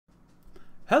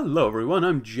Hello everyone,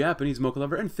 I'm Japanese Mocha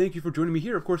Lover, and thank you for joining me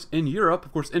here, of course, in Europe,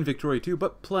 of course, in Victoria too,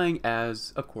 but playing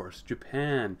as, of course,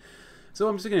 Japan. So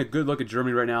I'm just taking a good look at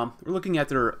Germany right now. We're looking at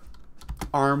their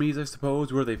armies, I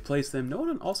suppose, where they've placed them. No one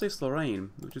on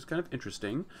Alsace-Lorraine, which is kind of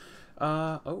interesting.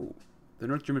 Oh, the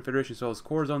North German Federation still has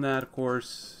cores on that, of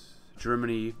course.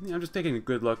 Germany, I'm just taking a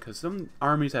good look, because some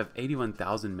armies have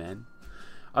 81,000 men.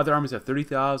 Other armies have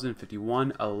 30,000,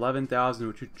 51, 11,000,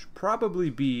 which would probably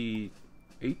be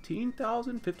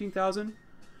 18,000, 15,000.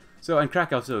 So, and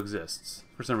Krakow still exists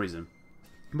for some reason.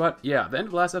 But yeah, the end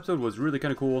of the last episode was really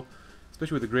kind of cool,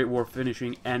 especially with the Great War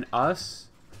finishing and us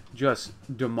just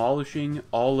demolishing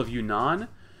all of Yunnan.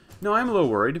 Now, I'm a little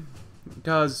worried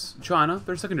because China,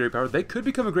 their secondary power, they could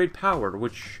become a great power,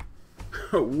 which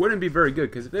wouldn't be very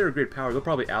good because if they're a great power, they'll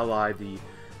probably ally the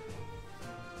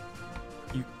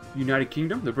United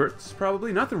Kingdom, the Brits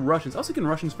probably, not the Russians. I was thinking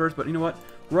Russians first, but you know what?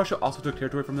 Russia also took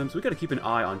territory from them, so we got to keep an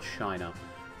eye on China.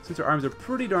 Since our armies are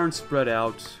pretty darn spread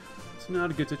out, it's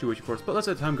not a good situation for us. But let's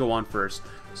let time go on first,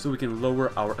 so we can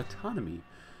lower our autonomy.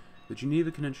 The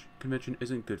Geneva Convention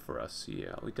isn't good for us.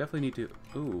 Yeah, we definitely need to.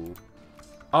 Ooh.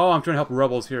 Oh, I'm trying to help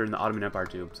rebels here in the Ottoman Empire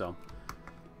too, so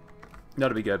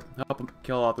that'll be good. Help them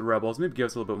kill off the rebels. Maybe give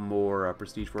us a little bit more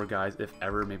prestige for our guys, if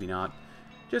ever, maybe not,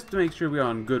 just to make sure we're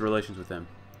on good relations with them.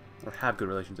 Or have good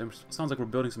relations. And it sounds like we're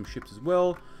building some ships as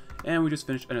well. And we just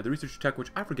finished another research tech, which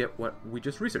I forget what we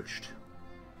just researched.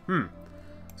 So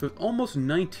it's almost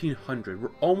 1900. We're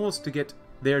almost to get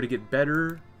there to get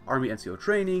better Army NCO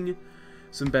training,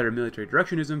 some better military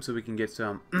directionism, so we can get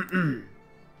some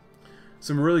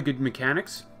some really good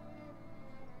mechanics.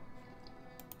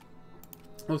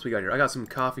 What else we got here? I got some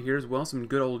coffee here as well. Some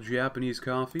good old Japanese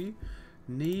coffee.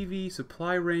 Navy,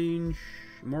 supply range,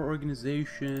 more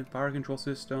organization, fire control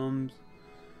systems,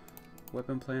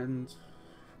 weapon plans,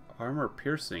 armor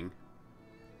piercing,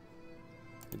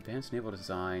 advanced naval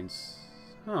designs.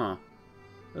 Huh.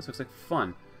 This looks like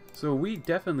fun. So we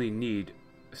definitely need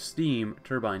steam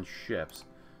turbine ships.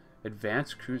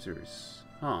 Advanced cruisers.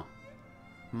 Huh.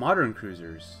 Modern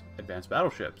cruisers. Advanced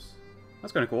battleships.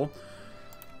 That's kind of cool.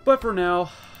 But for now,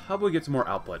 how about we get some more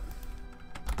output?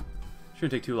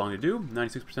 Shouldn't take too long to do.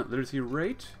 96% literacy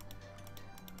rate.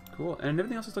 Cool. And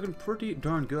everything else is looking pretty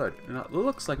darn good. And it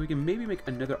looks like we can maybe make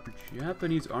another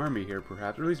Japanese army here,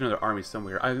 perhaps. Or at least another army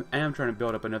somewhere. I am trying to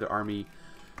build up another army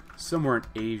somewhere in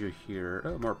Asia here.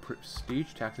 Oh, more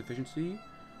prestige, tax efficiency.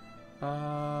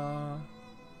 13.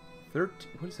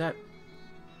 What is that?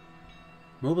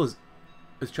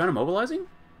 Is China mobilizing?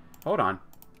 Hold on.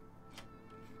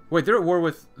 Wait, they're at war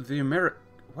with the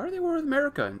Why are they at war with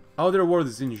America? Oh, they're at war with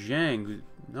Xinjiang.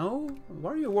 No?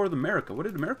 Why are you at war with America? What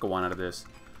did America want out of this?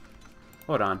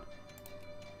 Hold on.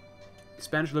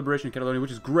 Spanish liberation of Catalonia,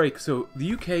 which is great. So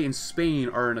the UK and Spain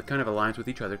are in a kind of alliance with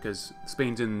each other because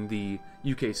Spain's in the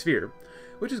UK sphere,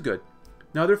 which is good.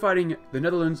 Now they're fighting the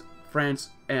Netherlands, France,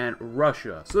 and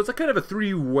Russia. So it's a kind of a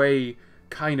three-way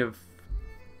kind of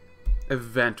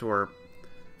event or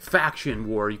faction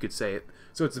war, you could say it.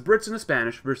 So it's the Brits and the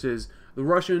Spanish versus the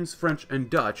Russians, French, and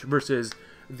Dutch versus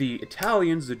the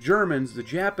Italians, the Germans, the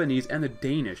Japanese, and the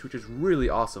Danish, which is really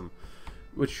awesome.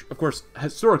 Which, of course,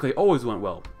 historically always went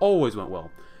well. Always went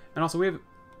well. And also we have,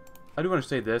 I do want to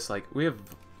say this, like, we have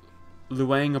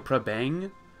Luang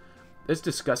Prabang. It's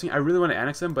disgusting. I really want to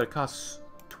annex them, but it costs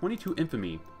 22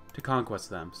 infamy to conquest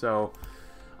them. So,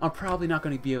 I'm probably not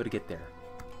going to be able to get there.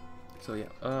 So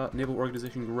yeah, naval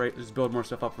organization, great. Just build more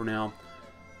stuff up for now.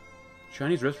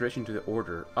 Chinese restoration to the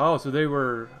order. Oh, so they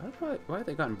were, why did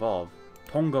they got involved?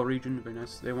 Tonga region, very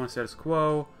nice. They want status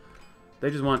quo.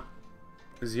 They just want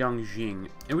Jiangxing,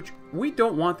 in which we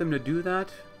don't want them to do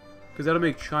that, because that'll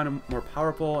make China more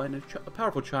powerful, and a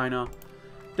powerful China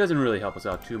doesn't really help us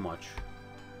out too much.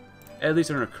 At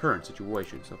least in our current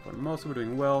situation. So far, most of we're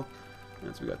doing well.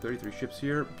 And so we got 33 ships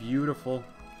here. Beautiful.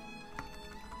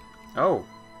 Oh,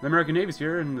 the American Navy's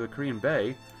here in the Korean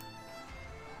Bay.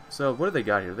 So what do they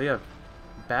got here? They have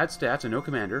bad stats and no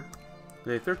commander.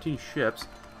 They have 13 ships.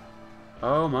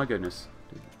 Oh my goodness.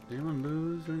 Did anyone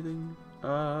lose or anything?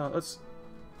 Let's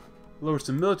lower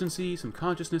some militancy, some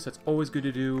consciousness. That's always good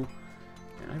to do.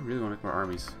 And I really want to make more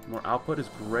armies. More output is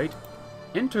great.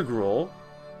 Integral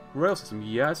rail system.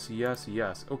 Yes, yes,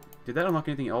 yes. Oh, did that unlock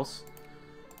anything else?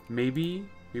 Maybe,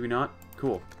 maybe not.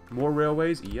 Cool. More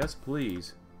railways. Yes,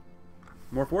 please.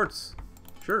 More forts.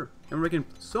 Sure. And we're making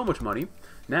so much money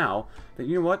now that,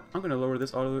 you know what? I'm going to lower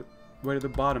this all the way to the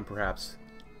bottom, perhaps.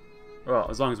 Well,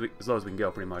 as low as we can go,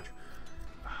 pretty much.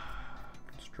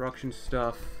 Construction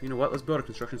stuff. You know what? Let's build our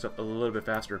construction stuff a little bit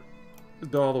faster. Let's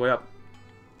build all the way up.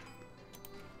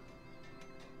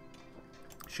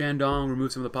 Shandong,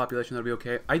 remove some of the population, that'll be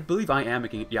okay. I believe I am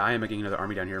making... Yeah, I am making another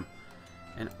army down here.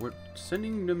 And we're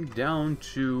sending them down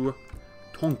to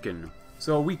Tonkin.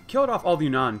 So we killed off all the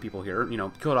Yunnan people here. You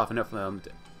know, killed off enough of them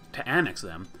to annex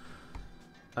them.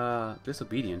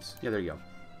 Disobedience. Yeah, there you go.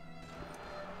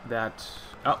 That...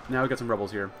 Oh, now we got some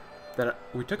rebels here. That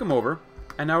we took them over,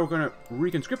 and now we're going to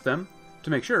reconscript them to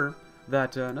make sure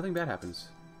that nothing bad happens.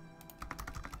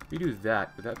 We do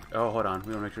that. Oh, hold on.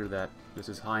 We want to make sure that this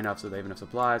is high enough so they have enough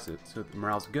supplies, so the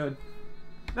morale's good.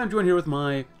 And I'm joined here with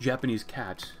my Japanese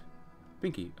cat,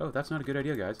 Pinky. Oh, that's not a good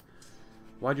idea, guys.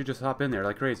 Why'd you just hop in there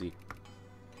like crazy?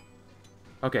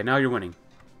 Okay, now you're winning.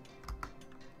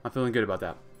 I'm feeling good about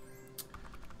that.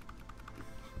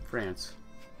 France.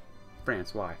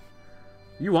 France, why?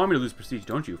 You want me to lose prestige,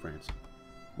 don't you, France?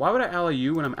 Why would I ally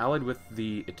you when I'm allied with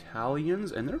the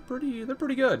Italians? And they're pretty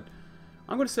good.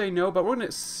 I'm going to say no, but we're going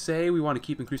to say we want to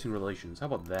keep increasing relations. How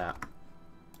about that?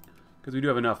 Because we do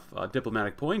have enough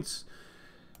diplomatic points.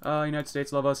 United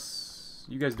States love us.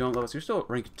 You guys don't love us. You're still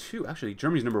rank 2. Actually,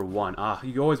 Germany's number 1.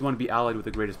 You always want to be allied with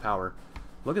the greatest power.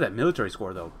 Look at that military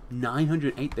score, though.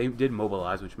 908. They did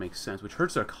mobilize, which makes sense. Which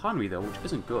hurts their economy, though, which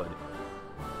isn't good.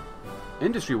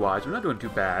 Industry-wise, we're not doing too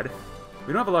bad.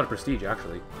 We don't have a lot of prestige,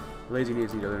 actually. Lazy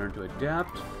natives need to learn to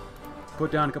adapt.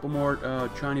 Put down a couple more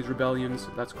Chinese rebellions.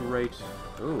 That's great.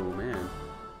 Oh, man.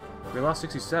 They lost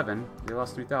 67. They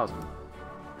lost 3,000.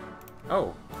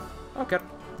 Oh. Okay.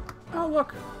 Oh,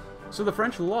 look. So the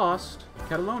French lost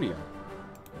Catalonia.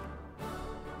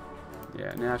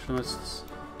 Yeah, nationalists.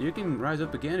 You can rise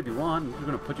up again if you want. We're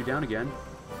going to put you down again.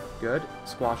 Good.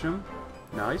 Squash them.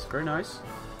 Nice. Very nice.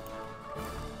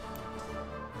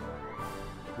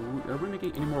 Ooh, are we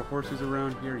making any more horses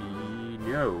around here?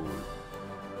 No.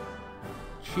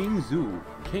 Kingzhou.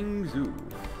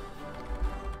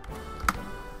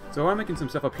 So I'm making some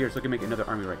stuff up here so I can make another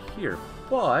army right here.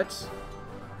 But...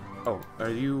 Oh,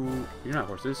 you're not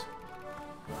horses.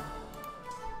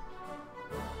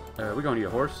 We're going to need a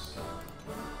horse.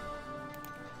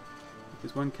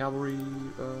 Is one cavalry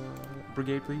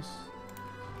brigade, please?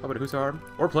 How about a hussar?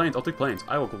 Or planes. I'll take planes.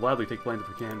 I will gladly take planes if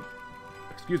we can.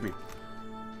 Excuse me.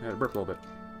 I had to burp a little bit.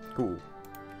 Cool.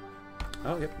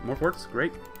 Oh, yep. More forts.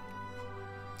 Great.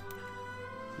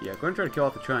 Yeah, go ahead and try to kill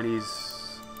off the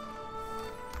Chinese.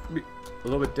 A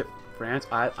little bit France.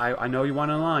 I know you want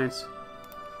an alliance.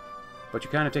 But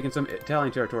you're kind of taking some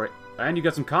Italian territory. And you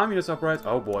got some communist uprisings.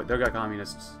 Oh boy, they got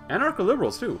communists.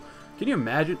 Anarcho-liberals, too. Can you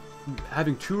imagine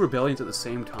having 2 rebellions at the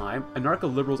same time?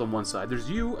 Anarcho-liberals on one side. There's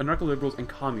you, anarcho-liberals, and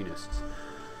communists.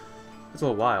 That's a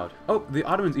little wild. Oh, the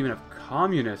Ottomans even have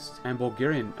communists and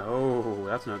Bulgarian. Oh,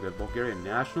 that's not good. Bulgarian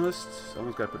nationalists.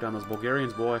 Someone's got to put down those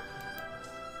Bulgarians, boy.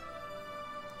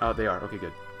 Oh, they are. Okay,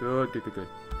 good. Good.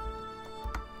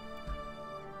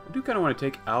 I do kind of want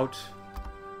to take out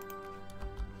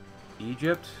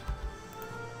Egypt.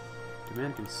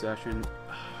 Demand concession.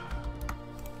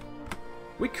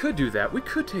 We could do that. We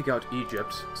could take out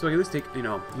Egypt. So I can at least take, you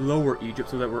know, lower Egypt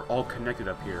so that we're all connected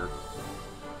up here.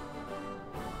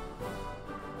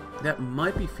 That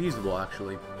might be feasible,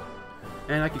 actually.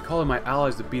 And I could call in my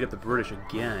allies to beat up the British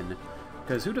again.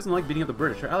 Because who doesn't like beating up the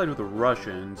British? They're allied with the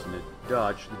Russians and the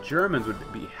Dutch. The Germans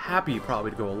would be happy, probably,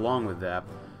 to go along with that.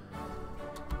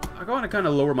 I want to kind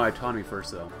of lower my autonomy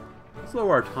first, though. Let's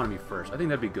lower our autonomy first. I think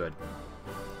that'd be good.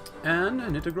 And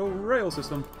an integral rail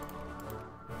system.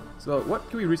 So, what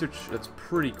can we research that's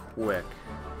pretty quick?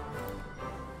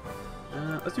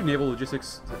 Let's do naval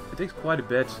logistics. It takes quite a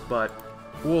bit, but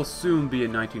we'll soon be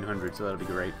in 1900, so that'll be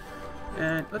great.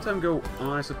 And let time go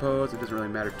on, I suppose. It doesn't really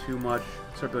matter too much.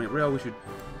 Start building a rail. We should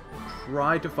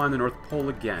try to find the North Pole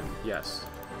again. Yes.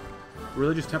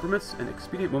 Religious temperaments, an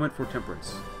expedient moment for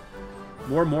temperance.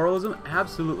 More moralism?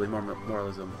 Absolutely more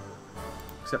moralism.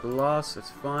 Accept the loss, that's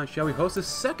fine. Shall we host the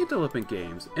second Olympic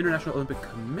Games? International Olympic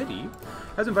Committee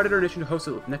has invited our nation to host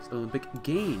the next Olympic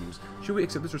Games. Should we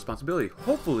accept this responsibility?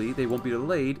 Hopefully they won't be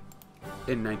delayed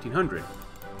in 1900.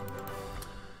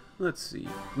 Let's see.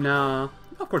 Nah,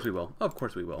 of course we will. Of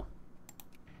course we will.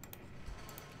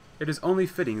 It is only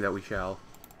fitting that we shall.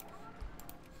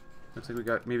 Looks like we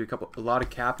got maybe a lot of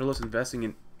capitalists investing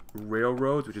in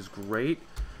railroads, which is great.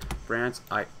 France,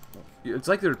 it's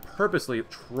like they're purposely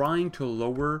trying to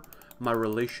lower my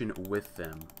relation with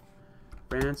them.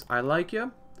 France, I like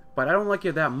you, but I don't like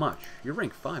you that much. You're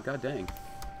rank 5, god dang.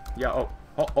 Yeah,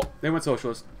 oh, they went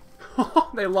socialist.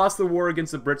 They lost the war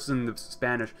against the Brits and the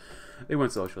Spanish. They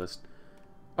went socialist.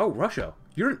 Oh, Russia,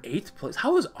 you're in 8th place.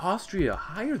 How is Austria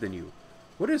higher than you?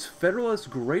 What is Federalist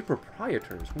Great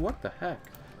Proprietors? What the heck?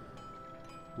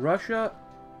 Russia,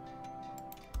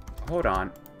 hold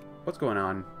on. What's going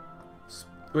on?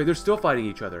 Wait, they're still fighting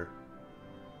each other.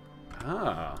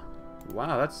 Ah.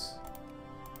 Wow, that's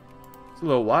a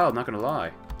little wild, not gonna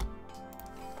lie.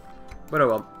 But oh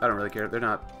well, I don't really care. They're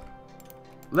not...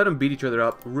 Let them beat each other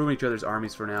up, ruin each other's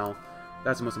armies for now.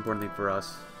 That's the most important thing for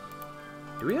us.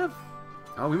 Do we have...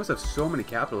 Oh, we must have so many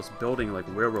capitalists building, like,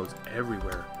 railroads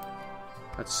everywhere.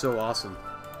 That's so awesome.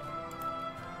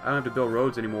 I don't have to build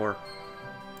roads anymore.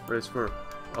 But it's for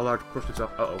a large portion of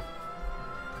stuff. Uh-oh.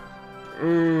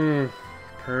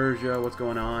 Persia, what's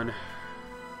going on?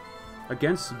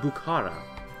 Against Bukhara.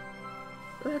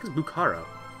 Where the heck is Bukhara?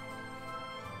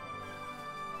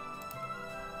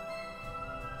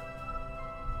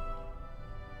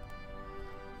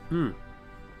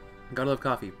 Gotta love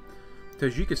coffee.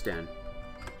 Tajikistan.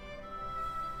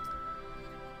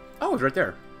 Oh, it's right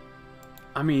there.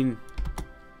 I mean,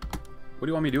 what do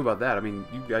you want me to do about that? I mean,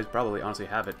 you guys probably honestly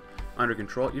have it under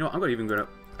control. You know,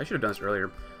 I should have done this earlier.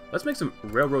 Let's make some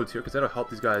railroads here, because that'll help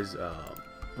these guys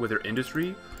with their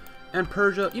industry. And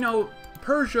Persia, you know,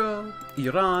 Persia,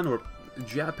 Iran, or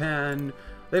Japan,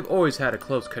 they've always had a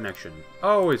close connection.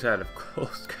 Always had a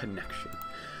close connection.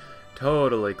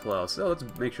 Totally close. So let's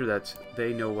make sure that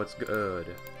they know what's good.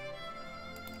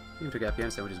 Even took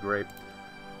Afghanistan, which is great.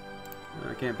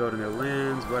 I can't build in their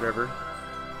lands, whatever.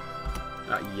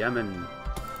 Yemen.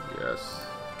 Yes.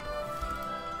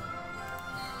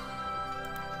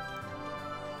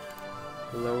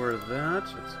 Lower that.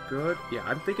 It's good. Yeah,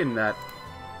 I'm thinking that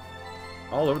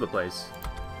all over the place.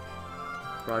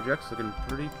 Projects looking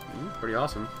pretty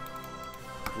awesome.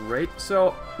 Great.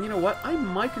 So, you know what? I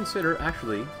might consider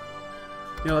actually...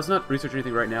 You know, let's not research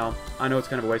anything right now. I know it's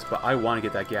kind of a waste, but I want to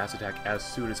get that gas attack as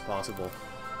soon as possible.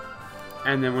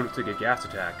 And then once we get gas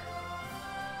attack...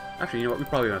 Actually, you know what? We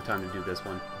probably don't have time to do this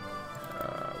one.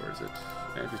 Where is it?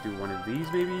 Just do one of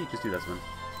these, maybe? Just do this one.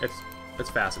 It's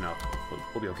fast enough.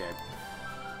 We'll be okay.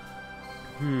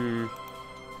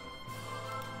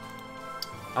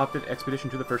 Opted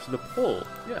expedition to the first of the pole.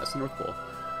 Yes, the North Pole.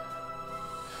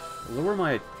 Lower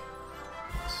my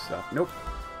stuff. Nope.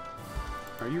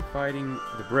 Are you fighting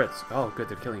the Brits? Oh, good,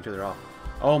 they're killing each other off.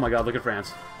 Oh my god, look at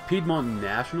France. Piedmont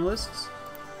nationalists?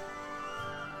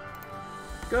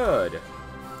 Good.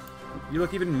 You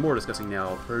look even more disgusting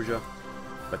now, Persia.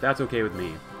 But that's okay with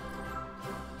me.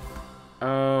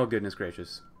 Oh, goodness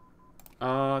gracious.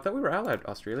 I thought we were allied,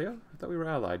 Australia? I thought we were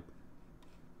allied.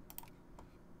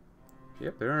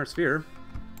 Yep, they're in our sphere.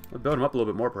 We'll build them up a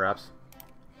little bit more, perhaps.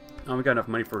 We got enough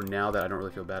money for now that I don't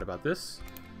really feel bad about this.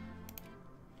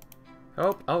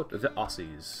 Help out the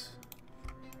Aussies.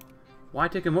 Why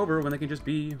take them over when they can just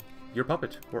be your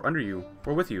puppet, or under you,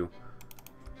 or with you?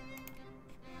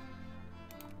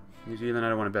 New Zealand, I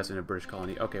don't want to invest in a British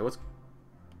colony. Okay, what's...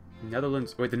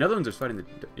 Netherlands... Wait, the Netherlands are fighting the...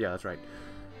 Yeah, that's right.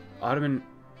 Ottoman...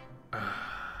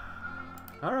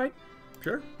 Alright,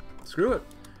 sure. Screw it.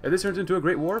 If this turns into a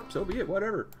great war, so be it,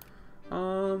 whatever.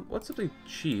 What's something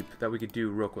cheap that we could do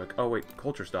real quick? Oh, wait,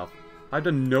 culture stuff. I've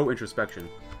done no introspection.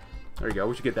 There you go,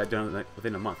 we should get that done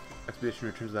within a month. Expedition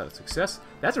returns without a success.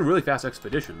 That's a really fast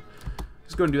expedition.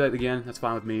 Just go and do that again, that's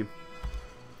fine with me.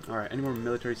 Alright, any more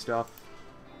military stuff?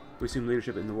 We assume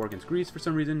leadership in the war against Greece for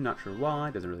some reason, not sure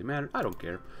why, doesn't really matter. I don't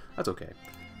care. That's okay.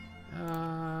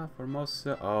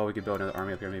 Formosa... Oh, we could build another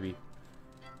army up here, maybe.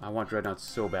 I want dreadnoughts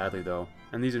so badly, though.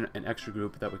 And these are an extra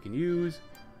group that we can use.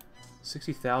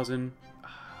 60,000.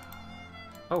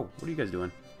 Oh, what are you guys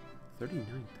doing?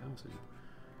 39,000.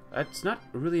 That's not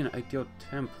really an ideal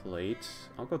template.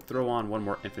 I'll go throw on one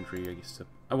more infantry, I guess.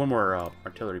 One more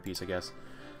artillery piece, I guess.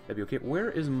 That'd be okay. Where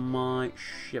is my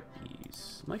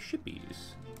shippies? My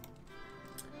shippies.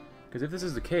 Because if this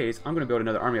is the case, I'm going to build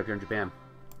another army up here in Japan.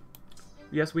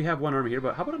 Yes, we have one army here,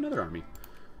 but how about another army?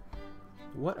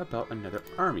 What about another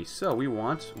army? So we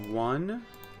want 1,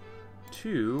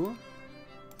 2,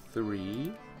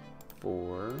 3,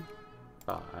 4,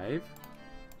 5.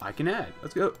 I can add.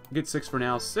 Let's go get 6 for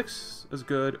now. 6 is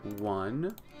good.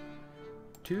 1,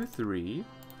 2, 3,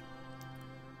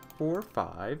 4,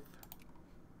 5.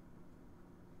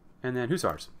 And then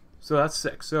Hussars. So that's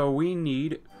 6. So we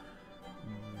need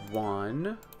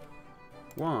 1,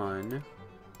 1,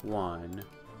 1,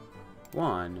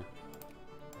 1.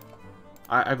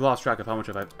 I've lost track of how much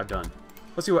I've done.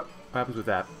 Let's see what happens with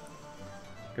that.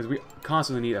 Because we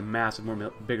constantly need a massive,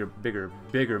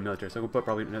 bigger military. So we'll put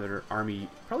probably another army,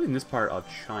 probably in this part of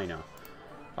China.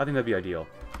 I think that'd be ideal.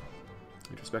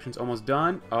 Introspection's almost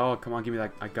done. Oh, come on, give me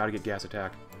that. I gotta get gas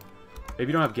attack. If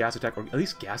you don't have gas attack, or at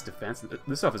least gas defense,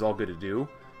 this stuff is all good to do.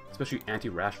 Especially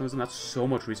anti-rationalism. That's so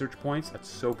much research points. That's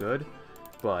so good.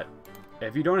 But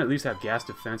if you don't at least have gas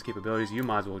defense capabilities, you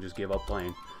might as well just give up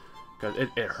playing. Because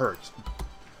it hurts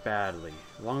badly.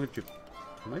 Along with you...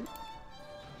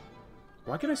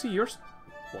 Why can't I see yours?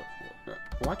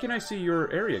 Why can't I see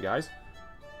your area, guys?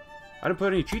 I didn't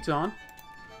put any cheats on.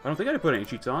 I don't think I did put any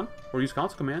cheats on. Or use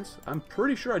console commands. I'm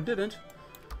pretty sure I didn't.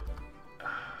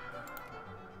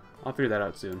 I'll figure that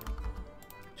out soon.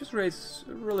 Just raise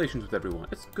relations with everyone.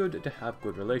 It's good to have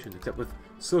good relations, except with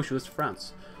socialist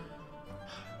France.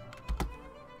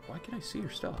 Why can't I see your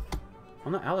stuff?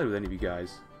 I'm not allied with any of you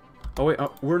guys. Oh wait,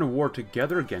 we're in a war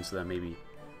together against them, maybe.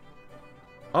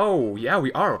 Oh, yeah,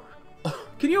 we are.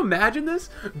 Can you imagine this?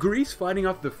 Greece fighting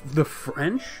off the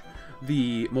French,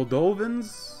 the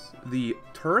Moldovans, the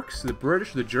Turks, the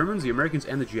British, the Germans, the Americans,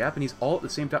 and the Japanese all at the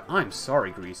same time. I'm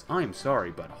sorry, Greece. I'm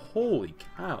sorry, but holy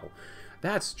cow.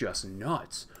 That's just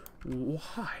nuts.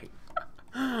 Why?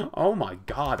 Oh my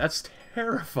god, that's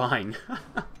terrifying.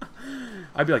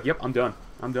 I'd be like, yep, I'm done.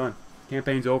 I'm done.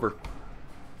 Campaign's over.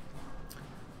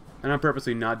 And I'm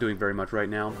purposely not doing very much right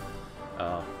now.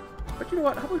 But you know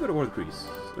what? How about we go to war with Greece?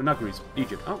 Or not Greece,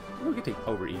 Egypt. Oh, we could take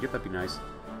over Egypt. That'd be nice.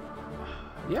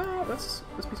 Yeah, let's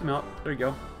piece them out. There you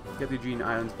go. Get the Aegean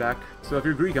Islands back. So if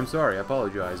you're Greek, I'm sorry. I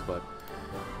apologize, but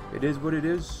it is what it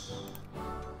is.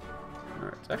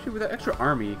 Alright, actually with that extra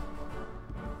army,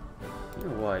 you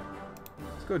know what?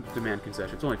 Let's go demand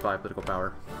concession. It's only 5 political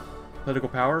power. Political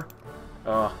power?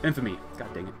 Infamy.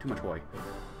 God dang it, too much boy.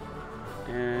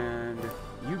 And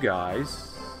you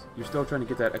guys, you're still trying to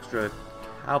get that extra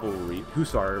cavalry.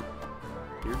 Hussar.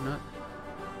 You're not...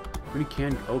 How many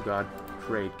canned... Oh god.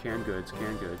 Trade. Canned goods.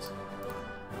 Canned goods.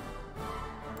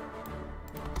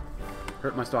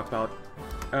 Hurt my stockpile.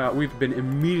 We've been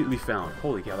immediately found.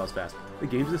 Holy cow, that was fast. The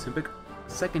Games of the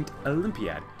Second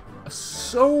Olympiad.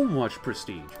 So much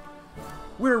prestige.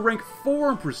 We're rank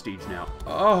 4 in prestige now.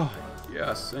 Oh,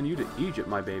 yes. Send you to Egypt,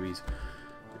 my babies.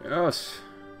 Yes.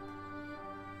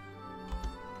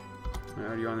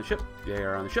 Are you on the ship? They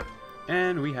are on the ship.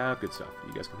 And we have good stuff.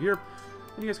 You guys come here.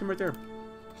 And you guys come right there.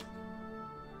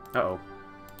 Uh-oh.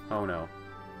 Oh, no.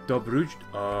 Dobruj.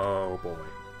 Oh, boy.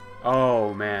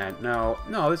 Oh, man. No.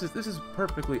 No, this is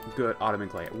perfectly good Ottoman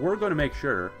clay. We're going to make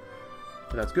sure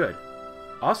that that's good.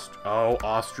 Oh,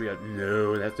 Austria.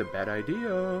 No, that's a bad idea.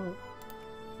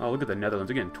 Oh, look at the Netherlands.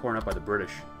 Again, torn up by the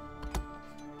British.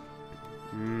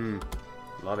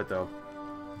 Love it, though.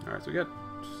 Alright, so we got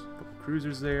just a couple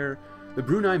cruisers there. The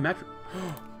Brunei Metro...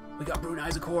 We got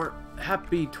Brunei's Accord.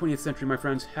 Happy 20th century, my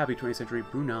friends. Happy 20th century.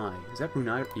 Brunei. Is that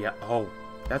Brunei? Yeah. Oh,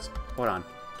 that's... Hold on.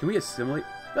 Can we assimilate?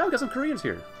 Oh, we got some Koreans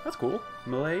here. That's cool.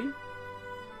 Malay?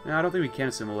 No, I don't think we can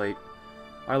assimilate.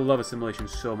 I love assimilation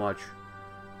so much,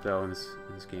 though, in this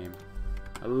game.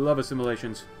 I love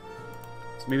assimilations.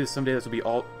 So maybe someday this will be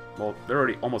all... Well, they're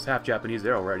already almost half Japanese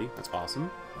there already. That's awesome.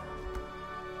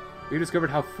 We discovered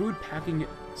how food packing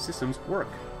systems work.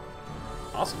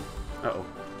 Awesome. Uh-oh.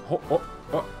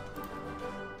 Oh.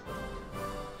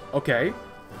 Okay.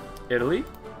 Italy.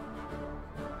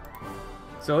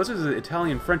 So this is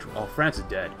Italian-French... Oh, France is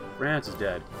dead. France is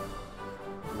dead.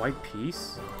 White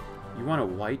peace? You want a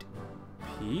white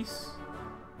peace?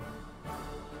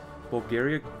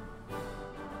 Bulgaria...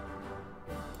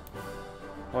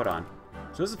 Hold on.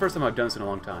 So this is the first time I've done this in a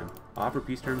long time. Offer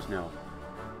peace terms? No.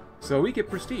 So we get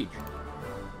prestige.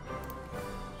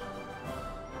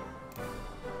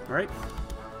 Alright?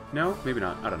 No? Maybe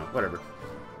not. I don't know. Whatever.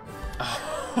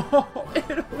 Oh,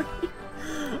 Italy!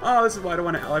 Oh, this is why I don't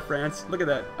want to ally France. Look at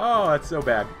that. Oh, that's so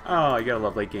bad. Oh, you gotta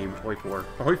love late game Hoi 4.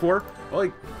 Hoi 4? Well,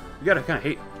 you gotta kind of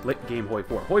hate late game Hoi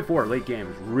 4. Hoi 4 late game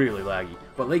is really laggy.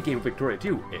 But late game Victoria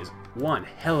 2 is one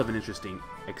hell of an interesting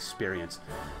experience.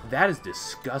 That is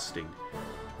disgusting.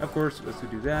 Of course, let's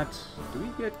do that. Do we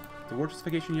get the war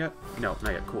justification yet? No,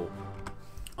 not yet. Cool.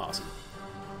 Awesome.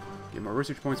 Get more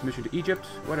research points, mission to Egypt.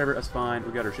 Whatever, that's fine.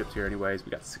 We got our ships here anyways.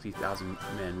 We got 60,000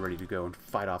 men ready to go and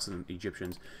fight off some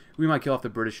Egyptians. We might kill off the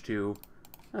British too.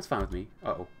 That's fine with me.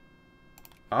 Uh-oh.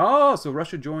 Oh, so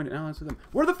Russia joined an alliance with them.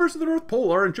 We're the first of the North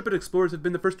Pole. Our intrepid explorers have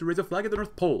been the first to raise a flag at the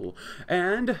North Pole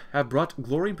and have brought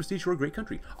glory and prestige to our great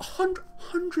country.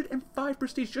 105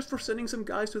 prestige just for sending some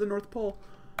guys to the North Pole.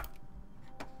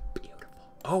 Beautiful.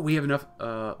 Oh, we have enough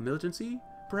militancy,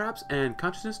 perhaps, and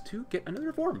consciousness to get another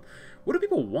reform. What do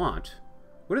people want?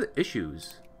 What are the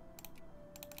issues?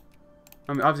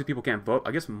 I mean, obviously people can't vote.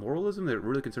 I guess moralism. They're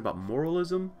really concerned about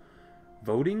moralism.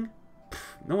 Voting.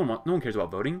 Pfft, no one cares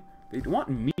about voting. They want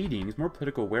meetings, more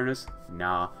political awareness.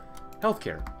 Nah.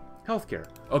 Healthcare. Healthcare.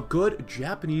 A good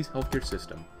Japanese healthcare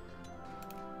system.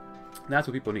 That's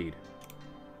what people need.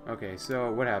 Okay,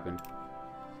 so what happened?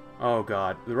 Oh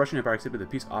god. The Russian Empire accepted the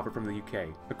peace offer from the UK.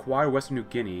 Acquire Western New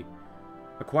Guinea.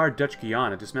 Acquire Dutch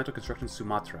Guiana. Dismantle construction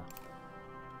Sumatra.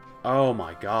 Oh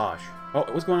my gosh. Oh,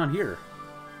 what's going on here?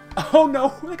 Oh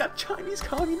no! They got Chinese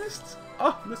communists!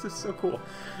 Oh, this is so cool.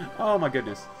 Oh my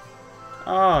goodness.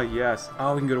 Oh, yes.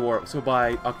 Oh, we can go to war. So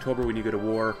by October, we need to go to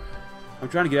war. I'm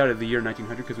trying to get out of the year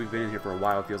 1900 because we've been in here for a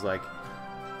while, it feels like.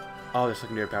 Oh, there's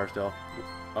secondary power still.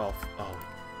 Oh,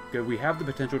 good. We have the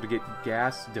potential to get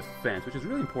gas defense, which is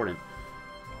really important.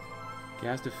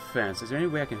 Gas defense. Is there any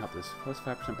way I can help this? Plus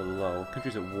 5% below.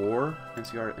 Countries at war.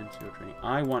 NCR, NCR training.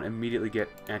 I want to immediately get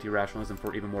anti-rationalism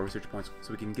for even more research points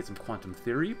so we can get some quantum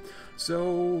theory.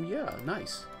 So, yeah,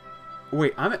 nice.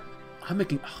 Wait, I'm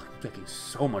making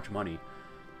so much money.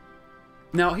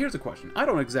 Now, here's a question. I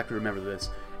don't exactly remember this.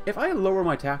 If I lower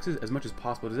my taxes as much as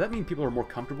possible, does that mean people are more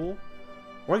comfortable?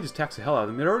 Or I just tax the hell out of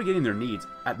them? They're already getting their needs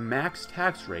at max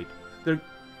tax rate.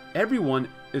 Everyone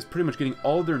is pretty much getting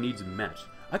all their needs met.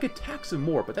 I could tax them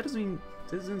more, but that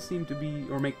doesn't seem to be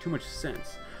or make too much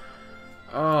sense.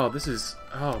 Oh, this is...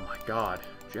 Oh my god.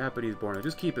 Japanese born. I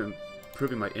just keep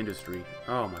improving my industry.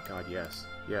 Oh my god, yes.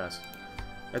 Yes.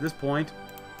 At this point,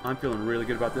 I'm feeling really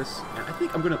good about this. And I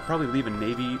think I'm going to probably leave a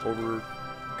navy over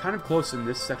kind of close in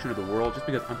this section of the world, just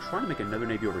because I'm trying to make another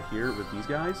navy over here with these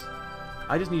guys.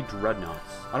 I just need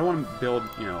dreadnoughts. I don't want to build,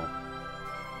 you know,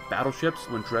 battleships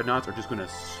when dreadnoughts are just going to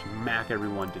smack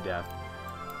everyone to death.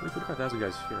 We have 45,000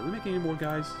 guys here. Are we making any more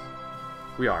guys?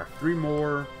 We are. 3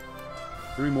 more.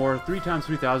 3 more. 3 times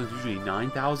 3,000 is usually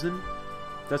 9,000.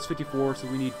 That's 54, so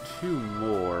we need 2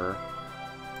 more.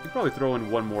 We could probably throw in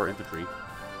 1 more infantry.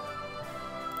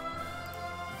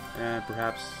 And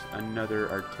perhaps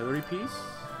another artillery piece.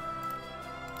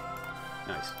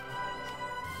 Nice.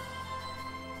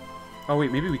 Oh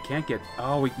wait, maybe we can't get...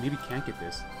 Oh wait, maybe we can't get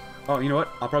this. Oh, you know what?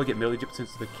 I'll probably get Middle Egypt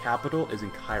since the capital is in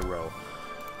Cairo.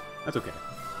 That's okay.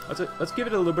 Let's give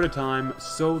it a little bit of time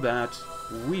so that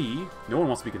no one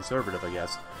wants to be conservative, I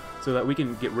guess, so that we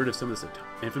can get rid of some of this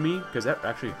infamy, because that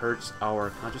actually hurts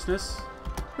our consciousness,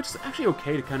 which is actually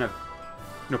okay to kind of,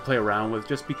 you know, play around with,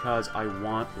 just because I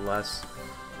want less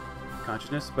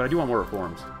consciousness, but I do want more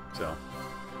reforms. So,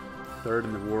 3rd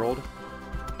in the world.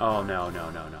 Oh no,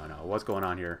 no, no, no, no. What's going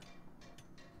on here?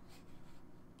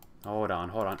 Hold on,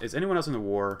 hold on. Is anyone else in the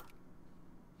war?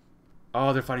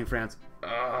 Oh, they're fighting France.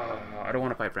 I don't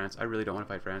want to fight France. I really don't want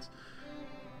to fight France.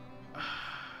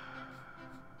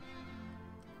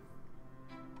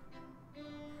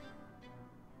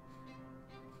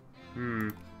 I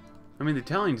mean, the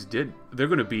Italians did... They're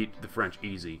going to beat the French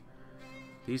easy.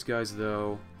 These guys,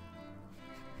 though...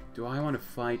 Do I want to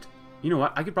fight... You know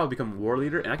what? I could probably become war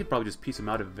leader, and I could probably just piece them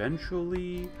out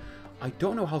eventually. I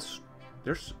don't know how...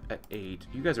 They're at 8.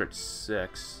 You guys are at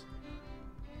 6.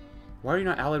 Why are you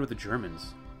not allied with the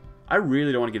Germans? I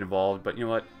really don't want to get involved, but you know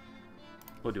what?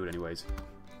 We'll do it anyways.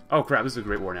 Oh crap, this is a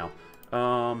great war now.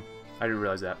 I didn't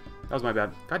realize that. That was my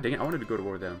bad. God dang it, I wanted to go to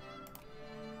war with them.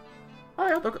 Oh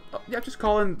yeah, look, yeah, just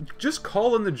call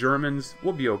in the Germans.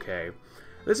 We'll be okay.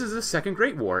 This is the Second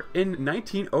Great War in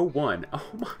 1901. Oh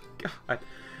my god.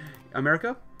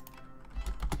 America?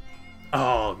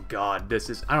 Oh god, this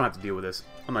is... I don't have to deal with this.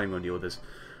 I'm not even going to deal with this.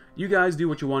 You guys do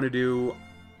what you want to do.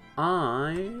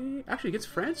 Actually, it gets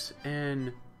France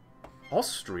and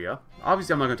Austria.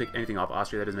 Obviously, I'm not going to take anything off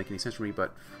Austria. That doesn't make any sense for me,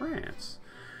 but France.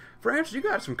 France, you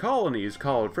got some colonies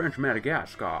called French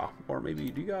Madagascar. Or maybe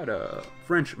you got a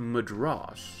French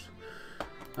Madras.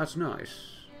 That's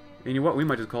nice. And you know what? We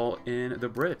might just call in the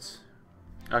Brits.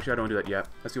 Actually, I don't want to do that yet.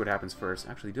 Let's see what happens first.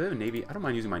 Actually, do they have a navy? I don't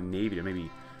mind using my navy to maybe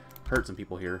hurt some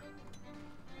people here.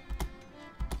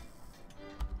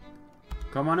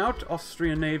 Come on out,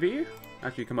 Austrian Navy.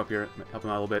 Actually, come up here. Help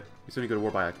them out a little bit. He's going to go to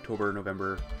war by October,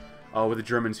 November. Oh, with the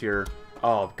Germans here.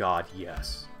 Oh, God,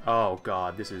 yes. Oh,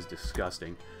 God, this is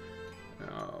disgusting.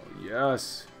 Oh,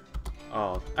 yes.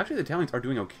 Oh, actually, the Italians are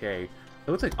doing okay. It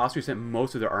looks like Austria sent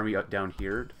most of their army down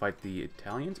here to fight the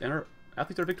Italians, and our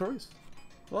athletes are victorious.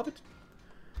 Love it.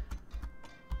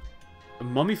 A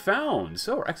mummy found.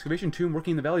 So, our excavation tomb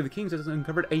working in the Valley of the Kings has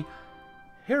uncovered a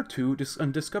hitherto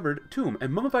undiscovered tomb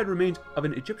and mummified remains of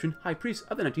an Egyptian high priest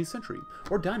of the 19th century,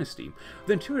 or dynasty.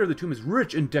 The interior of the tomb is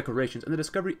rich in decorations, and the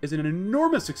discovery is an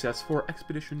enormous success for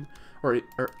expedition, or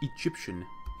Egyptian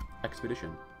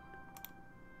expedition.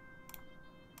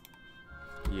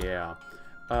 Yeah.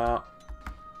 Why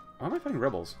am I fighting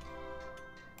rebels?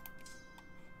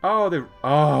 Oh,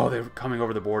 they're coming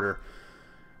over the border.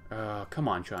 Come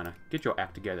on, China. Get your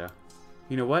act together.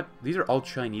 You know what? These are all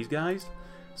Chinese guys.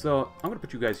 So, I'm going to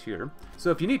put you guys here. So,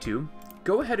 if you need to,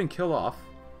 go ahead and kill off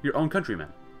your own countrymen.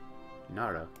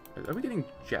 Nara. Are we getting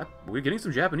we're getting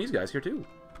some Japanese guys here, too.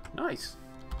 Nice.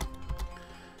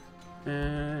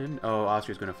 And... Oh,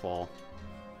 Austria's going to fall.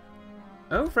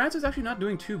 Oh, France is actually not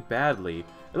doing too badly.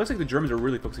 It looks like the Germans are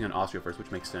really focusing on Austria first,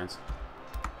 which makes sense.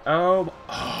 Oh,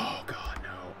 God,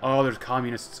 no. Oh, there's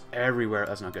communists everywhere.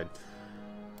 That's not good.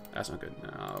 That's not good.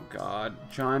 Oh, God.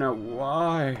 China,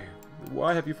 why?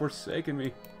 Why have you forsaken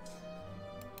me?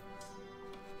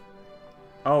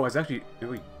 Oh, it's actually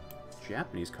really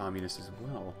Japanese communists as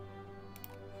well.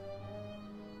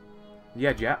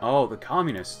 Yeah, oh, the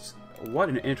communists. What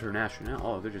an international.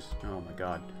 Oh, they're just... Oh, my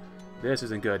God. This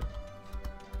isn't good.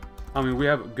 I mean, we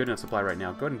have a good enough supply right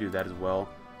now. Go ahead and do that as well.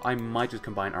 I might just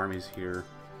combine armies here.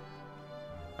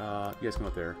 You guys come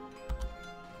up there.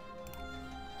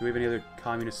 Do we have any other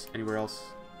communists anywhere else?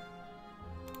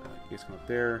 You guys come up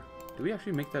there. Do we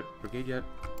actually make that brigade yet?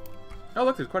 Oh,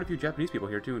 look, there's quite a few Japanese people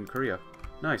here, too, in Korea.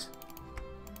 Nice.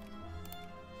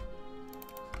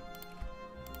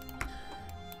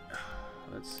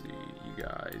 Let's see, you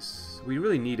guys. We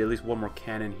really need at least one more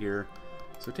cannon here.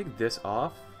 So take this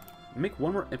off. Make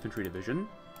one more infantry division.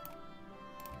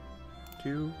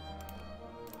 2.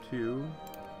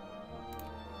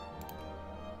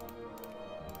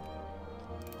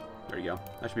 There you go.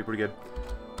 That should be pretty good.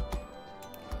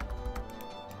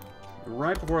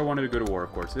 Right before I wanted to go to war,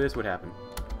 of course. This would happen.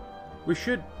 We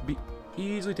should be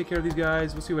easily take care of these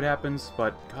guys. We'll see what happens.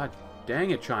 But, god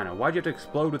dang it, China. Why'd you have to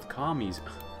explode with commies?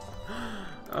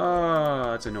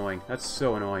 That's annoying. That's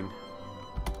so annoying.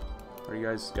 Are you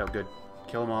guys... Yeah, good.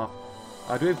 Kill them off.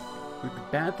 The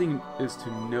bad thing is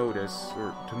to notice,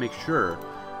 or to make sure,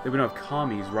 that we don't have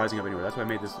commies rising up anywhere. That's why I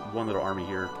made this one little army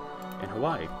here in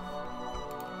Hawaii.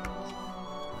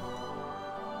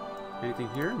 Anything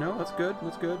here? No, that's good.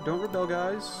 That's good. Don't rebel,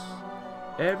 guys.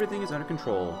 Everything is under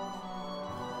control.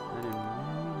 And in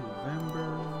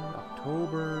November,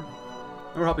 October...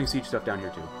 And we're helping siege stuff down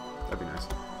here, too. That'd be nice.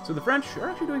 So the French are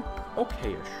actually doing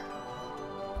okay-ish.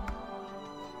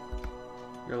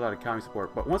 Got a lot of commie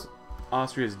support. But once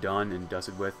Austria is done and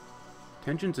dusted with,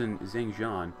 tensions in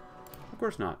Zhejiang... Of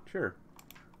course not. Sure.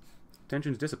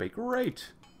 Tensions dissipate.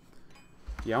 Great!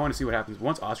 Yeah, I want to see what happens.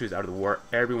 Once Austria's out of the war,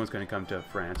 everyone's going to come to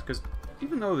France. Because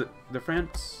even though the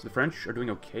French are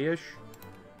doing okay-ish...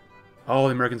 Oh,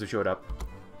 the Americans have showed up.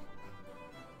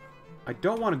 I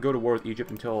don't want to go to war with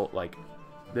Egypt until, like,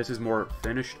 this is more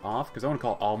finished off. Because I want to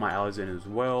call all my allies in as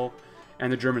well.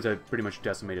 And the Germans have pretty much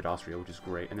decimated Austria, which is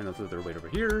great. And then they'll throw their weight over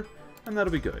here. And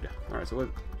that'll be good. Alright, so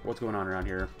what's going on around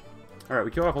here? Alright,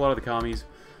 we killed off a lot of the commies.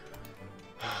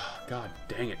 God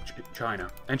dang it,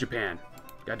 China. And Japan.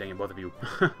 God dang it, both of you.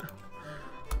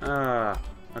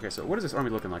 Okay, so what is this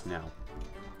army looking like now?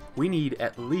 We need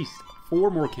at least 4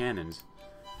 more cannons.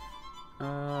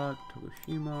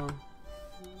 Tokushima.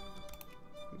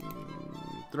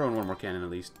 Throw in 1 more cannon at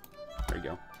least. There you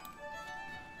go.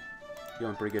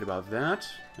 Feeling pretty good about that.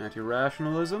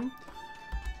 Anti-rationalism.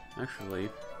 Actually,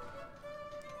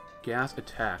 gas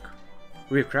attack.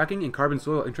 We have cracking and carbon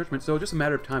soil entrenchment, so just a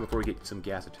matter of time before we get some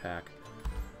gas attack.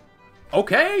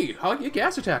 Okay! I'll get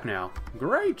gas attack now.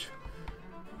 Great!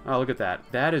 Oh, look at that.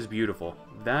 That is beautiful.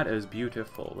 That is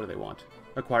beautiful. What do they want?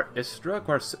 Acquire Istra,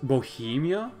 acquire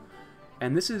Bohemia?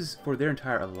 And this is for their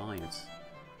entire alliance.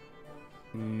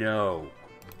 No.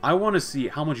 I want to see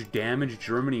how much damage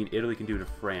Germany and Italy can do to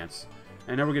France.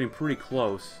 And now we're getting pretty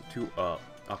close to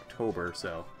October,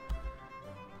 so.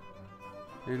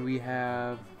 And we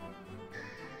have...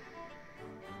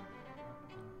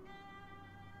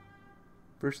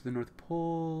 First to the North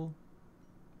Pole.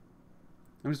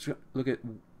 I'm just trying to look at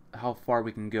how far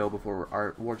we can go before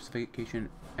our war justification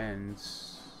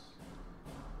ends.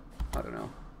 I don't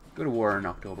know. Go to war in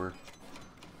October.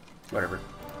 Whatever.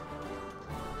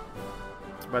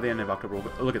 By the end of October, we'll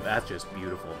go, look at that, just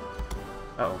beautiful.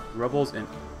 Uh-oh. Rebels in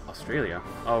Australia.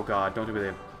 Oh god, don't tell me they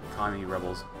have commie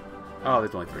rebels. Oh,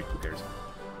 there's only 3. Who cares?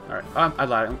 Alright, I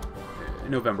lied.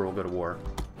 In November, we'll go to war.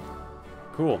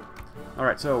 Cool.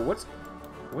 Alright, so what's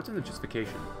in the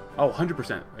justification? Oh,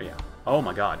 100%. Yeah. Oh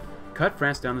my god. Cut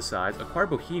France down the sides, acquire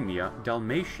Bohemia,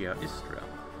 Dalmatia, Istra.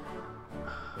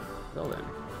 Well then.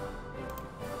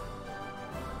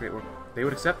 Great work. They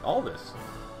would accept all this.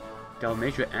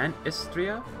 Dalmatia and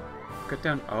Istria? Cut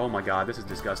down... Oh my god, this is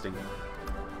disgusting.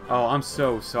 Oh, I'm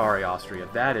so sorry, Austria.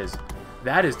 That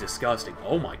is disgusting.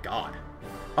 Oh my god.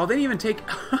 Oh, they didn't even take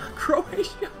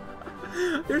Croatia.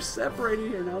 They're separated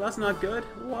here now. That's not good.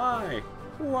 Why?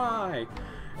 Why?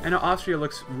 And Austria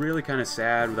looks really kind of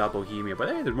sad without Bohemia, but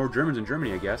hey, there's more Germans in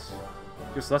Germany, I guess.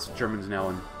 Just less Germans now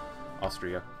in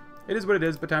Austria. It is what it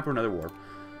is, but time for another war.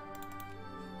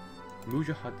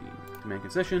 Mujahideen. Demand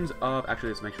concessions of... Actually,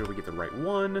 let's make sure we get the right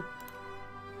one.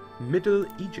 Middle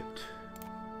Egypt.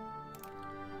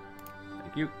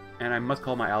 Thank you. And I must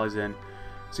call my allies in.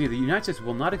 See, the United States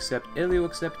will not accept, Italy will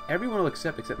accept, everyone will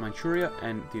accept except Manchuria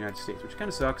and the United States, which kind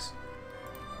of sucks.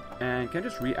 And can I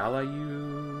just re-ally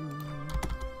you?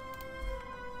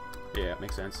 Yeah,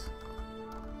 makes sense.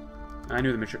 I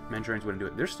knew the Manchurians wouldn't do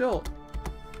it. They're still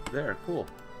there. Cool.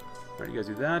 Alright, you guys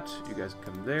do that. You guys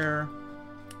come there.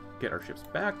 Get our ships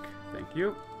back. Thank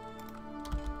you.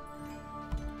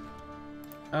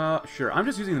 Sure. I'm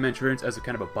just using the Manchurians as a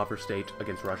kind of a buffer state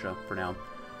against Russia for now.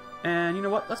 And you know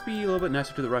what? Let's be a little bit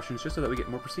nicer to the Russians just so that we get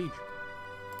more prestige.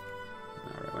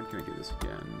 Alright, when can we do this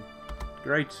again?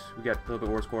 Great. We got a little bit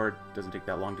war score. Doesn't take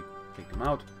that long to take them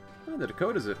out. Oh, the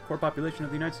Dakotas is a core population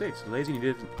of the United States. Lazy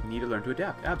and need to learn to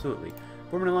adapt. Absolutely.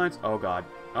 Form an alliance? Oh god.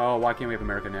 Oh, why can't we have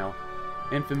America now?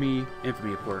 Infamy.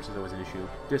 Infamy, of course, is always an issue.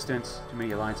 Distance. Too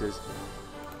many alliances.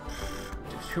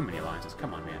 Too many alliances.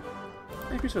 Come on, man.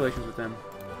 Increase relations with them.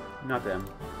 Not them.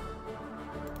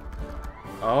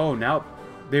 Oh, now...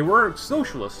 They were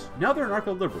socialists. Now they're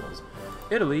anarcho-liberals.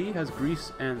 Italy has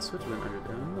Greece and Switzerland under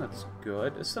them. That's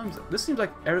good. This seems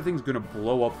like everything's going to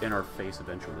blow up in our face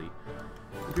eventually.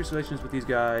 Increase relations with these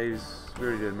guys. We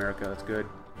already did America. That's good.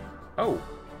 Oh.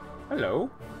 Hello.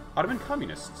 Ottoman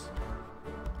communists.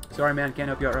 Sorry, man. Can't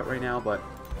help you out right now, but...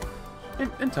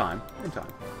 In time. In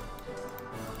time.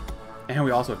 And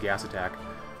we also have gas attack.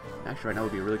 Actually, right now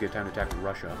would be a really good time to attack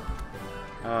Russia.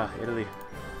 Italy.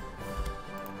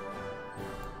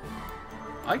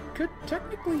 I could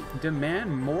technically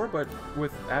demand more, but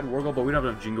with add Wargle, but we don't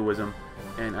have enough jingoism,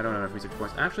 and I don't have enough research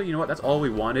points. Actually, you know what? That's all we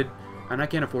wanted, and I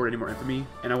can't afford any more infamy,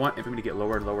 and I want infamy to get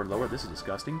lower and lower and lower. This is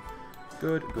disgusting.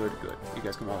 Good, good, good. You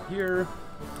guys come all here.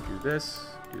 Do this.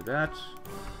 Do that.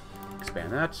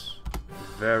 Expand that.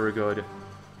 Very good.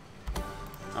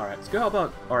 Alright, let's go help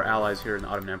out our allies here in the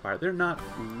Ottoman Empire. They're not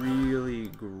really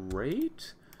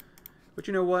great, but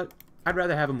you know what? I'd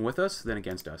rather have them with us than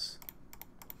against us.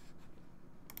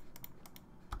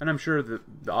 And I'm sure the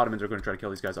Ottomans are going to try to kill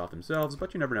these guys off themselves,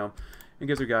 but you never know. It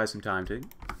gives their guys some time to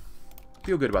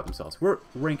feel good about themselves. We're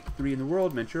rank 3 in the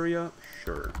world. Manchuria?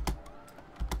 Sure.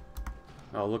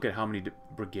 Oh, look at how many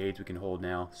brigades we can hold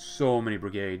now. So many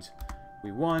brigades.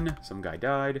 We won. Some guy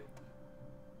died.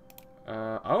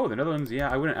 Oh, the Netherlands.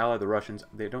 Yeah, I wouldn't ally the Russians.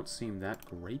 They don't seem that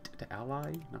great to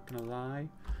ally. Not gonna lie.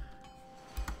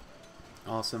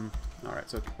 Awesome. Alright,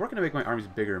 so we're gonna make my armies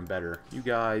bigger and better. You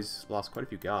guys lost quite a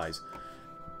few guys.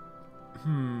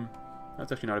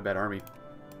 That's actually not a bad army.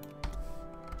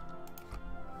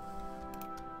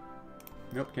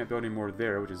 Nope, can't build any more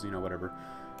there, which is, you know, whatever.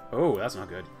 Oh, that's not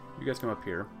good. You guys come up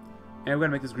here. And we're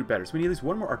gonna make this group better. So we need at least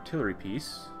one more artillery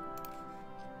piece.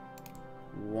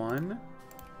 One.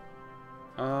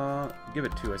 Give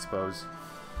it 2, I suppose.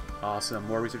 Awesome.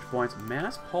 More research points.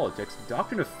 Mass politics.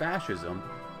 Doctrine of fascism.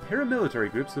 Paramilitary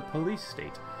groups. The police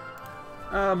state.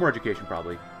 More education,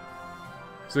 probably.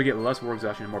 So we get less war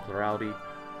exhaustion and more plurality.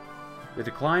 The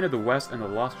decline of the West and the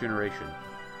lost generation.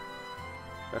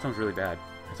 That sounds really bad.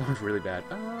 That sounds really bad.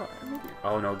 Maybe.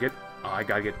 Oh no, I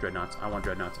gotta get dreadnoughts. I want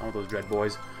dreadnoughts. I want those dread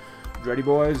boys. Dready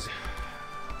boys.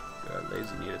 God,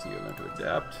 lazy need us to learn to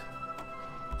adapt.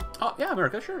 Oh, yeah,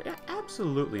 America, sure. Yeah,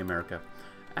 absolutely, America.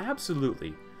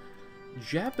 Absolutely.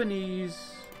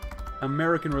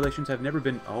 Japanese-American relations have never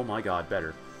been, oh my god,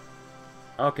 better.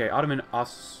 Okay,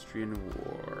 Ottoman-Austrian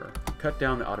War. Cut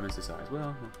down the Ottomans to size.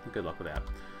 Well, good luck with that.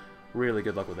 Really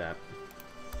good luck with that.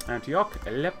 Antioch,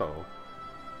 Aleppo.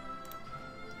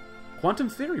 Quantum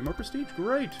theory, more prestige,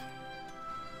 great.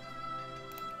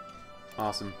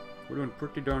 Awesome. We're doing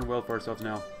pretty darn well for ourselves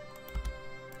now.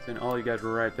 And all you guys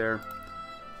were right there.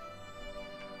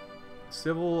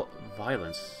 Civil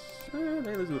violence.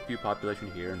 They lose a few population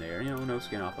here and there. You know, no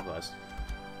skin off of us.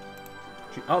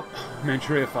 Oh,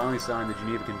 Manchuria finally signed the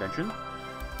Geneva Convention.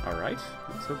 Alright,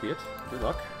 so be it. Good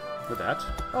luck with that.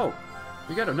 Oh,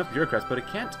 we got enough bureaucrats, but it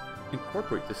can't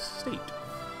incorporate the state.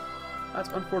 That's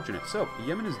unfortunate. So,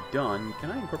 Yemen is done.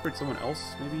 Can I incorporate someone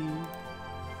else, maybe?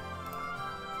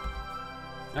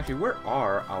 Actually, where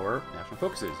are our national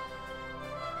focuses?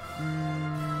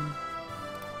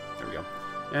 There we go.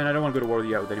 And I don't want to go to war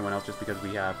yet with anyone else just because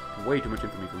we have way too much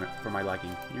infamy for my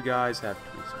liking. You guys have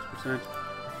 26%.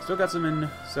 Still got some in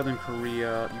Southern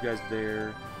Korea. You guys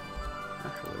there.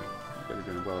 Actually, you guys are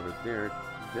doing well over there.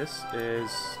 This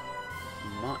is...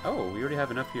 Oh, we already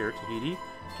have enough here. Tahiti.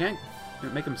 Can't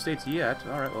make them states yet.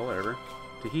 Alright, well, whatever.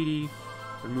 Tahiti.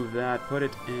 Remove that. Put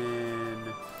it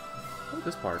in... Oh,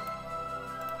 this part.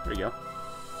 There you go.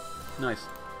 Nice.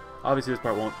 Obviously, this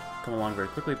part won't come along very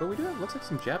quickly, but we do have, looks like,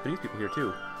 some Japanese people here,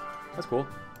 too. That's cool.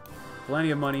 Plenty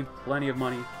of money. Plenty of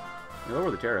money. Lower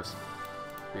the tariffs.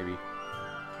 Maybe.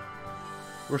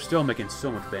 We're still making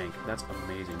so much bank. That's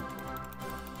amazing.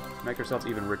 Make ourselves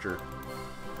even richer.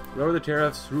 Lower the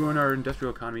tariffs, ruin our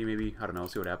industrial economy, maybe. I don't know.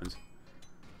 See what happens.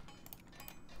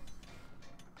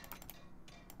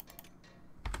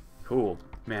 Cool.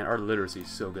 Man, our literacy is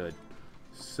so good.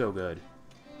 So good.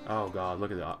 Oh, God.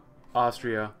 Look at that.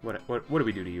 Austria, what do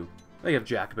we do to you? They have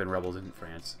Jacobin rebels in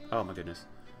France. Oh my goodness.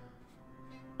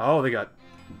 Oh, they got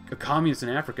a communist in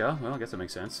Africa. Well, I guess that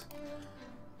makes sense.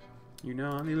 You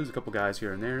know, they lose a couple guys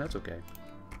here and there. That's okay.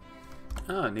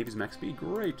 Ah, Navy's max speed.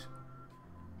 Great.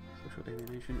 Social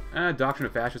alienation. Doctrine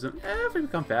of fascism. If we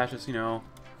become fascists, you know,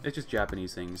 it's just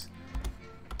Japanese things.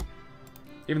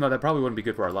 Even though that probably wouldn't be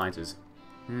good for our alliances.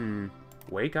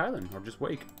 Wake Island, or just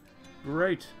Wake.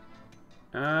 Great.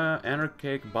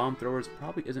 Anarchic bomb throwers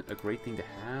probably isn't a great thing to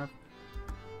have.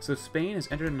 So Spain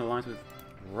has entered an alliance with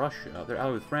Russia. They're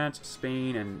allied with France,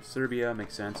 Spain, and Serbia.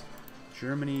 Makes sense.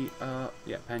 Germany,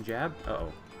 yeah, Punjab.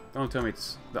 Uh-oh. Don't tell me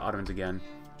it's the Ottomans again.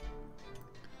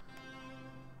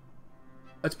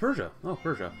 It's Persia. Oh,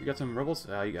 Persia. You got some rebels?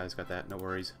 Ah, you guys got that. No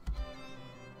worries.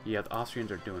 Yeah, the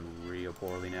Austrians are doing real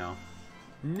poorly now.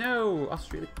 No!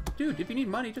 Australia. Dude, if you need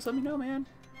money, just let me know, man.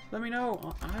 Let me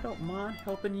know. I don't mind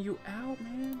helping you out,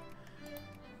 man.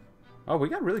 Oh, we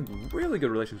got really, really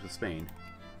good relations with Spain.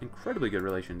 Incredibly good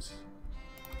relations.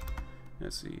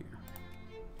 Let's see.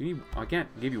 I can't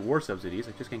give you war subsidies.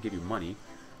 I just can't give you money.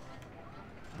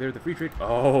 They're the free trade.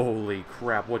 Holy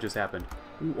crap! What just happened?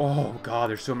 Oh God!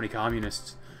 There's so many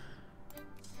communists.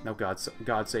 No, God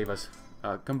save us!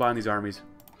 Combine these armies.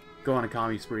 Go on a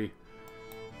commie spree.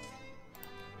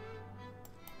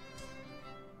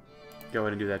 Go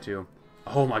ahead and do that too.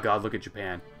 Oh my God! Look at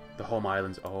Japan. The home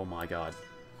islands. Oh my God.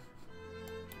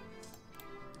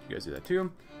 You guys do that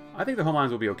too. I think the home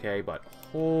islands will be okay, but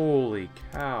holy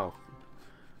cow.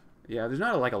 Yeah, there's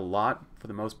not like a lot for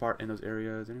the most part in those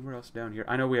areas. Anywhere else down here?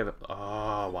 I know we have.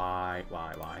 Oh, why?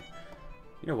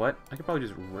 You know what? I could probably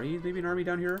just raise maybe an army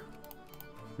down here.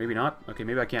 Maybe not. Okay,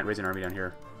 maybe I can't raise an army down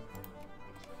here.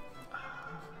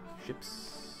 Ships.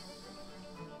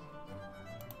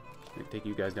 Take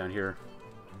you guys down here.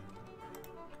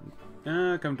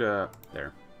 Come to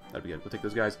there. That'd be good. We'll take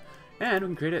those guys, and we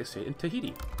can create a state in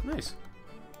Tahiti. Nice.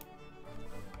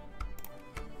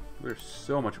 We're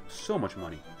so much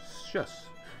money. Just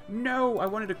no. I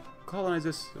wanted to colonize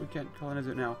this. We can't colonize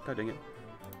it now. God dang it.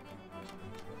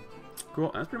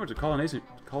 Cool. That's pretty much a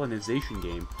colonization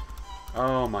game.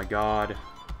 Oh my God.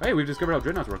 Hey, we've discovered how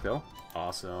dreadnoughts work though.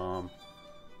 Awesome.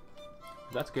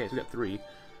 That's okay. So we got 3.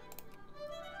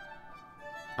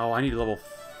 Oh, I need level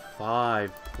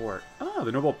 5 port. Oh,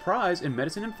 the Nobel Prize in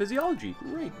Medicine and Physiology.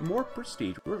 Great. More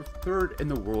prestige. We're 3rd in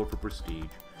the world for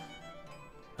prestige.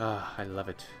 Ah, I love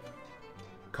it.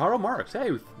 Karl Marx.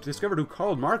 Hey, we've discovered who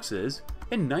Karl Marx is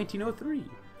in 1903.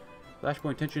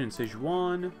 Flashpoint tension in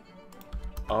Sichuan.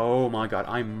 Oh my God,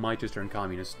 I might just turn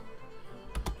communist.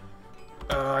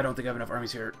 I don't think I have enough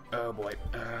armies here. Oh boy.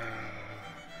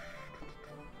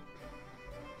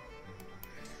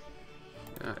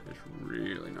 That is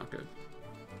really not good.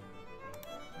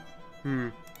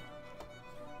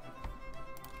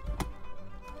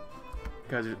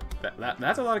 Because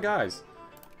that's a lot of guys.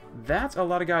 That's a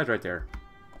lot of guys right there.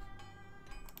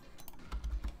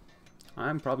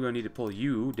 I'm probably going to need to pull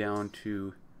you down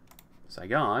to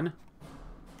Saigon.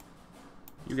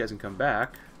 You guys can come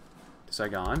back to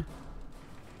Saigon.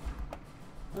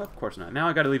 Well, of course not. Now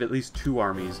I got to leave at least 2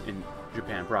 armies in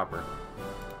Japan proper.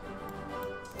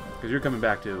 Because you're coming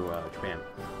back to Japan.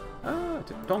 Ah,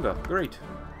 Tonga. Great.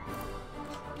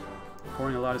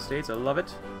 Coring a lot of states. I love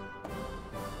it.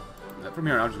 From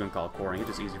here on, I'm just going to call it coring. It's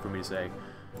just easy for me to say.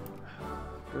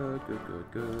 Good.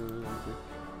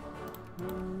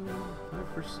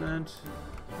 5%.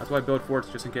 That's why I build forts,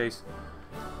 just in case.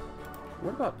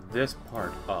 What about this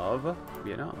part of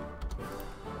Vietnam?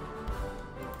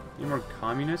 Any more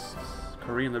communists?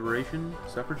 Korean liberation?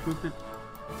 Suffrage movement?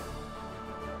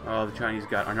 Oh, the Chinese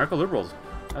got anarcho-liberals.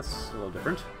 That's a little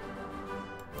different.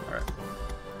 Alright.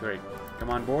 Great. Come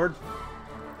on board.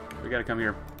 We gotta come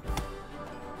here.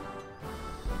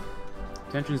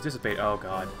 Tensions dissipate. Oh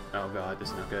god. Oh god,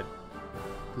 this is not good.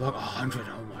 Look, 100.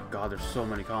 Oh my god, there's so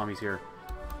many commies here.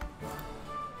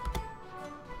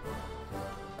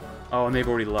 Oh, and they've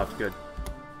already left. Good.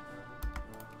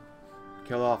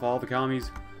 Kill off all the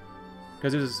commies.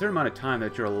 Because there's a certain amount of time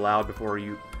that you're allowed before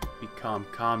you become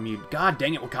commune. God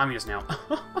dang it, we're communists now.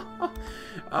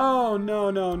 Oh,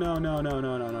 no.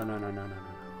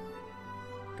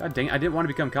 God dang it, I didn't want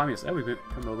to become communist. That would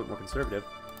become a little bit more conservative.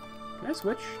 Can I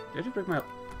switch? Did I just break my...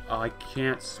 Oh, I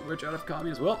can't switch out of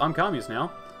communist. Well, I'm communist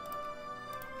now.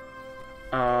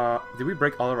 Did we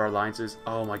break all of our alliances?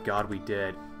 Oh my god, we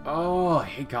did. Oh, I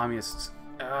hate communists.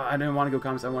 I didn't want to go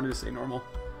communist. I wanted to stay normal.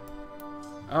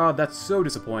 Oh, that's so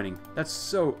disappointing. That's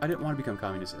so... I didn't want to become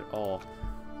communist at all.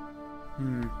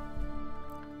 You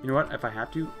know what? If I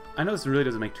have to... I know this really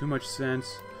doesn't make too much sense.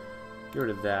 Get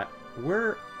rid of that.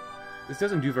 This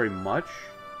doesn't do very much.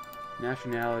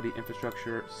 Nationality,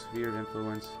 infrastructure, sphere of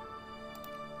influence.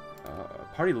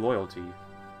 Party loyalty.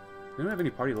 They don't have any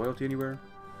party loyalty anywhere.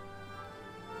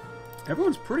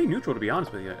 Everyone's pretty neutral, to be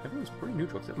honest with you. Everyone's pretty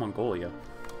neutral, except Mongolia.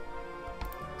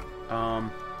 I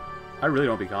really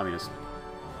don't be communist.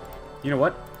 You know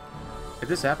what? If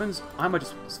this happens, I might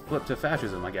just flip to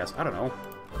fascism, I guess. I don't know.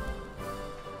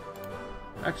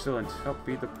 Excellent. Help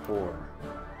feed the poor.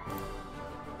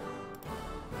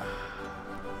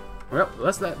 Well,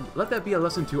 let that be a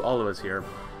lesson to all of us here.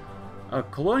 A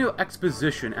colonial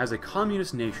exposition as a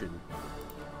communist nation.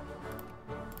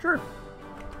 Sure.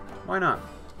 Why not?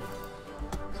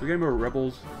 So we got more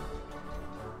rebels.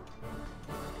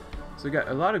 So we got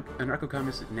a lot of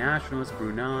anarcho-communist nationalists,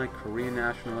 Brunei, Korean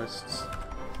nationalists.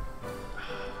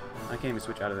 I can't even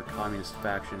switch out of the communist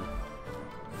faction.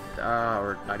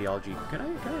 Or ideology. Can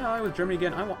I ally with Germany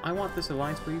again? I want this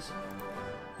alliance, please.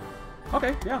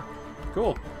 Okay, yeah.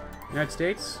 Cool. United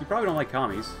States, you probably don't like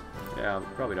commies. Yeah,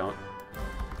 probably don't.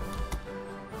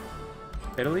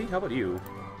 Italy, how about you?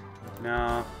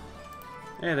 Nah.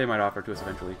 Yeah, they might offer to us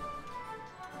eventually.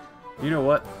 You know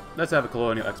what? Let's have a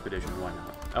colonial expedition, why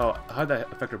not? Oh, how'd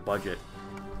that affect our budget?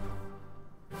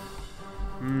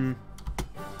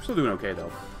 Still doing okay,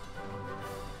 though.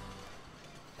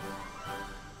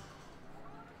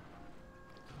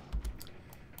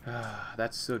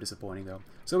 That's so disappointing, though.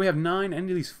 So we have 9, and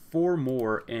at least 4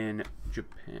 more in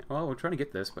Japan. Well, we're trying to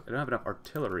get this, but I don't have enough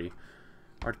artillery.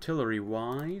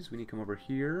 Artillery-wise, we need to come over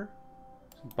here.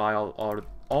 Buy all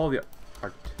the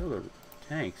artillery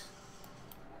tanks.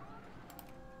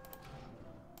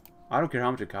 I don't care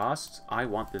how much it costs. I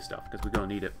want this stuff, because we're going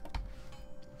to need it.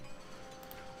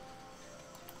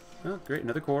 Oh, great.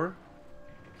 Another core.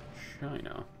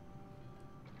 China.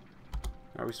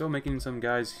 Are we still making some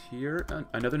guys here?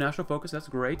 Another national focus, that's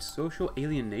great. Social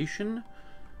alienation.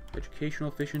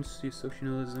 Educational efficiency,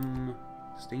 socialism.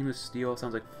 Stainless steel,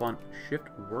 sounds like fun. Shift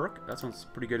work, that sounds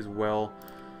pretty good as well.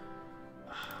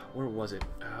 Where was it?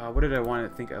 What did I want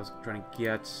to think I was trying to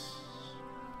get?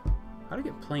 How to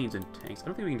get planes and tanks? I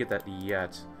don't think we can get that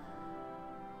yet.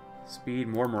 Speed,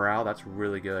 more morale, that's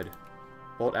really good.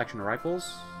 Bolt action rifles.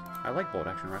 I like bolt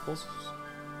action rifles.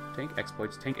 Tank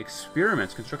exploits, tank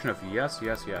experiments, construction of yes.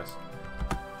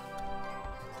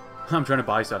 I'm trying to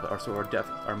buy stuff, so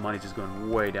our money's just going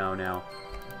way down now.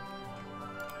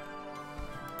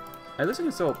 At least I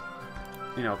can still,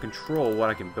 you know, control what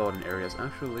I can build in areas.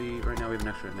 Actually, right now we have an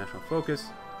extra national focus.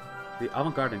 The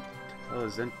avant-garde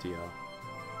intelligentsia.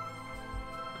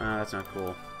 That's not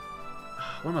cool.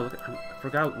 What am I looking? I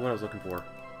forgot what I was looking for.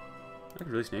 I could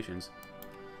release nations.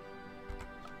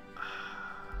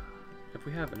 If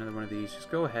we have another one of these,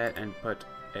 just go ahead and put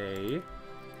a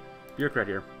bureaucrat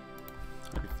here.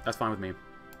 That's fine with me.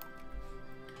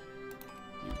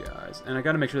 You guys. And I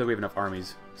gotta make sure that we have enough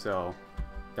armies. So,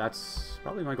 that's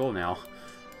probably my goal now.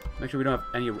 Make sure we don't have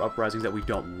any uprisings that we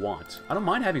don't want. I don't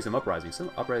mind having some uprisings.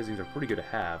 Some uprisings are pretty good to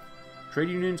have. Trade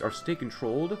unions are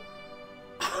state-controlled.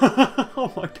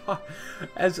 Oh my god.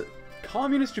 As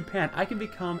communist Japan, I can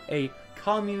become a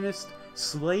communist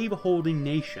slave-holding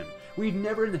nation. We've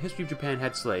never in the history of Japan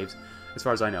had slaves, as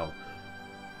far as I know.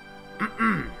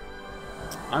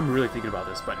 I'm really thinking about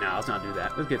this, but now let's not do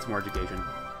that. Let's get some more education.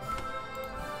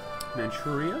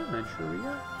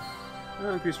 Manchuria?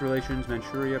 Increased relations,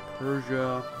 Manchuria,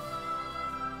 Persia.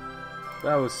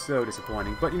 That was so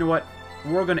disappointing. But you know what?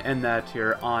 We're going to end that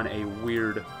here on a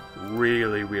weird,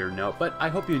 really weird note. But I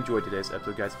hope you enjoyed today's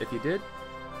episode, guys. If you did,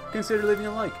 consider leaving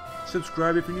a like.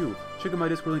 Subscribe if you're new. Check out my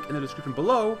Discord link in the description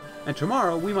below. And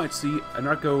tomorrow, we might see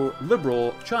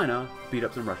anarcho-liberal China beat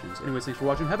up some Russians. Anyways, thanks for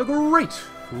watching. Have a great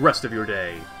rest of your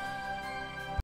day.